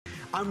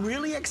I'm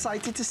really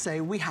excited to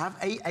say we have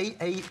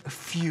a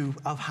few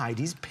of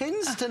Heidi's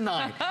pins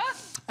tonight.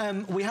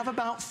 We have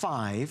about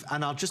 5,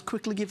 and I'll just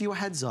quickly give you a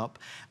heads up.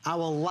 Our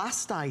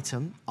last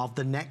item of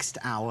the next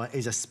hour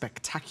is a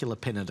spectacular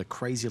pin at a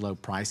crazy low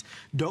price.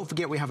 Don't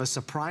forget we have a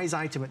surprise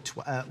item at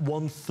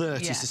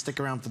 1:30, yes. So stick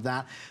around for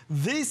that.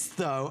 This,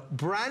 though,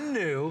 brand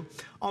new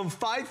on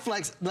 5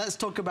 Flex. Let's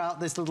talk about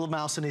this little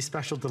mouse and his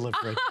special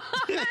delivery.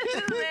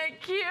 Isn't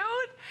that cute?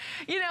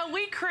 You know,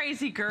 we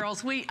crazy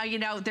girls, you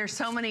know, there's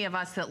so many of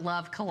us that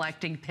love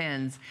collecting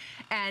pins.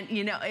 And,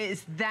 you know,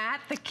 is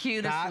that the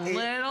cutest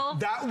little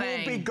That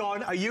thing? will be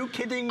gone. Are you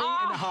kidding me?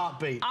 In a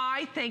heartbeat.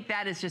 I think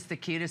that is just the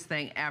cutest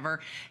thing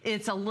ever.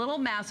 It's a little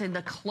mouse, and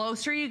the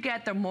closer you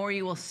get, the more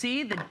you will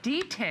see the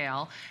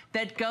detail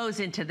that goes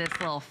into this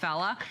little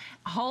fella,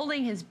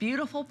 holding his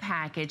beautiful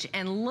package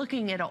and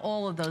looking at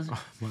all of those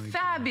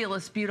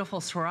fabulous,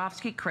 beautiful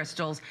Swarovski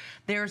crystals.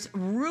 There's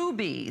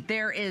ruby.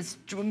 There is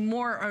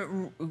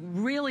more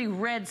really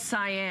red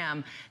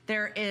cyan.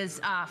 There is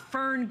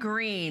fern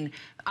green.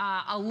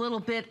 A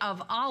little bit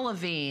of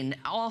olivine,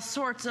 all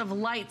sorts of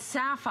light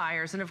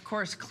sapphires, and of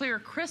course clear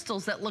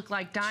crystals that look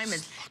like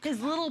diamonds.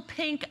 His little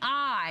pink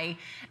eye,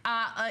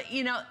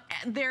 you know,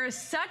 there is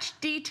such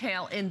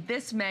detail in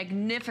this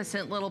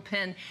magnificent little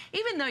pin,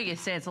 even though you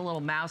say it's a little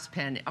mouse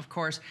pin, of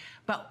course,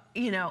 but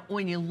you know,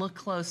 when you look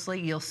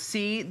closely, you'll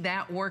see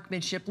that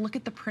workmanship. Look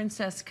at the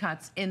princess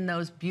cuts in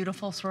those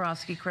beautiful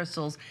Swarovski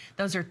crystals.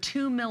 Those are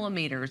 2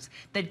 millimeters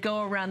that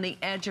go around the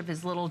edge of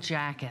his little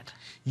jacket.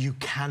 You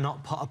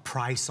cannot put a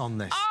price on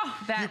this. Oh,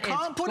 that is gorgeous. You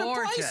can't put a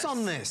price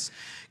on this.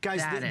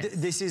 Guys,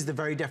 this is the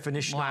very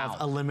definition of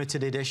a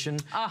limited edition.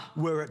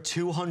 We're at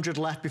 200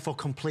 left before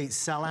complete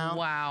sellout.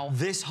 Wow.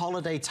 This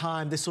holiday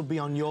time, this will be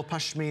on your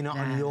pashmina,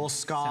 on your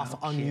scarf,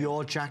 on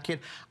your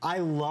jacket. I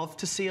love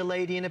to see a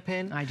lady in a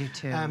pin. I do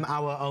too.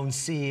 Our own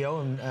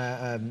CEO,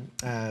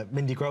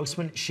 Mindy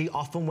Grossman, she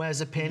often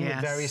wears a pin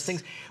with various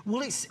things.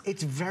 Well,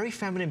 it's very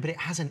feminine, but it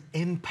has an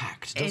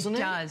impact, doesn't it?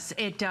 It does.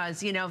 It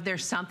does. You know,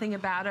 there's something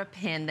about a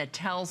pin that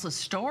tells a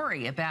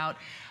story about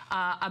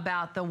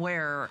the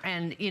wearer,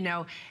 and you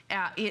know,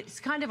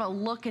 it's kind of a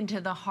look into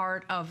the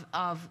heart of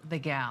the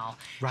gal.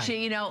 Right.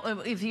 She, you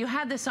know, if you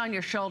had this on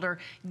your shoulder,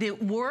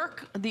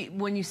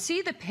 when you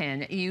see the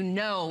pin, you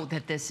know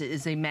that this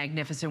is a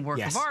magnificent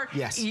work of art.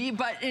 Yes.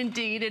 But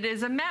indeed, it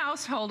is a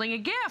mouse holding a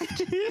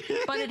gift.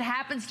 But it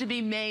happens to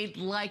be made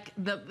like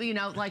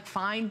like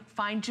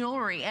fine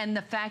jewelry, and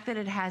the fact that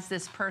it has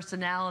this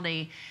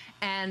personality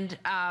and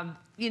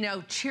you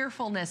know,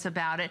 cheerfulness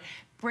about it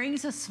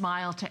brings a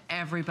smile to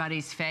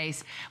everybody's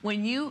face.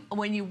 When you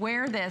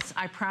wear this,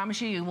 I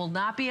promise you, you will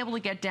not be able to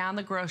get down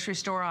the grocery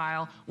store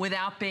aisle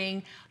without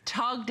being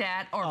tugged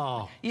at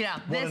or, you know.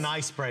 What an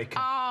icebreaker.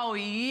 Oh,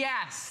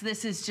 yes.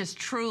 This is just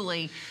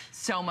truly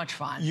so much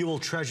fun. You will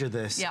treasure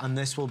this, and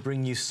this will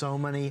bring you so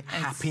many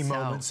happy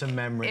moments and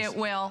memories. It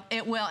will.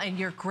 It will. And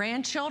your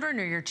grandchildren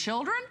or your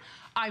children,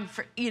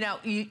 you know,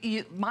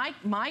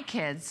 my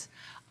kids,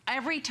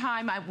 every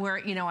time I wear,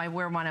 you know, I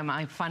wear one of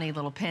my funny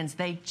little pins,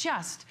 they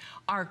just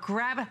are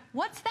grabbing.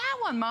 What's that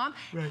one, Mom?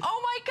 Right.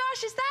 Oh my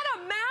gosh, is that a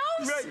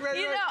mouse? Right,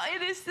 you know,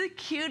 it is the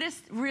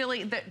cutest,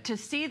 really, to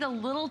see the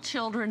little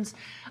children's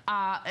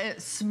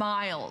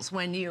smiles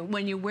when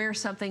you wear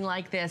something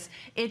like this.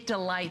 It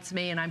delights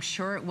me, and I'm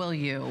sure it will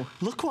you.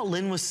 Look what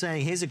Lynn was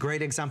saying. Here's a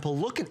great example.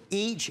 Look at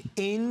each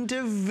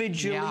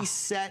individually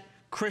set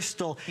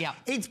crystal. Yeah.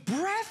 It's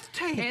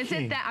breathtaking.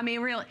 Isn't that? I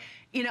mean, really.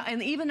 You know,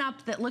 and even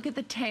look at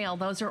the tail.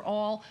 Those are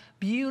all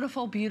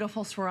beautiful,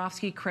 beautiful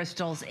Swarovski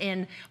crystals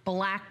in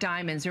black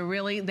diamonds. They're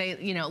really,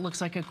 you know, it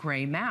looks like a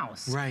gray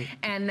mouse. Right.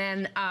 And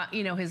then,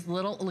 you know,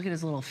 look at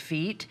his little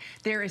feet.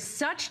 There is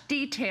such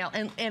detail.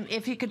 And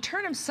if you could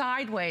turn him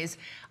sideways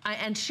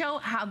and show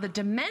how the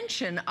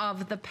dimension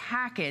of the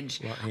package,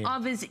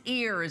 of his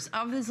ears,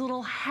 of his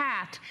little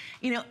hat,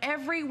 you know,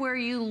 everywhere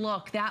you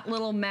look, that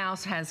little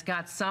mouse has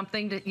got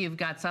something you've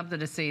got something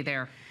to see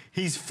there.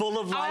 He's full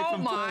of life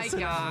and personality. Oh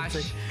my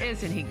gosh,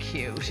 isn't he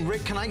cute?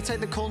 Rick, can I take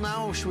the call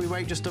now, or should we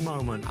wait just a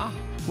moment?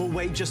 We'll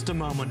wait just a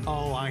moment.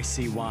 Oh, I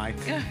see why.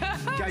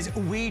 Guys,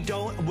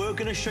 we're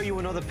gonna show you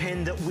another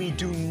pin that we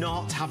do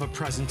not have a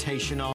presentation of.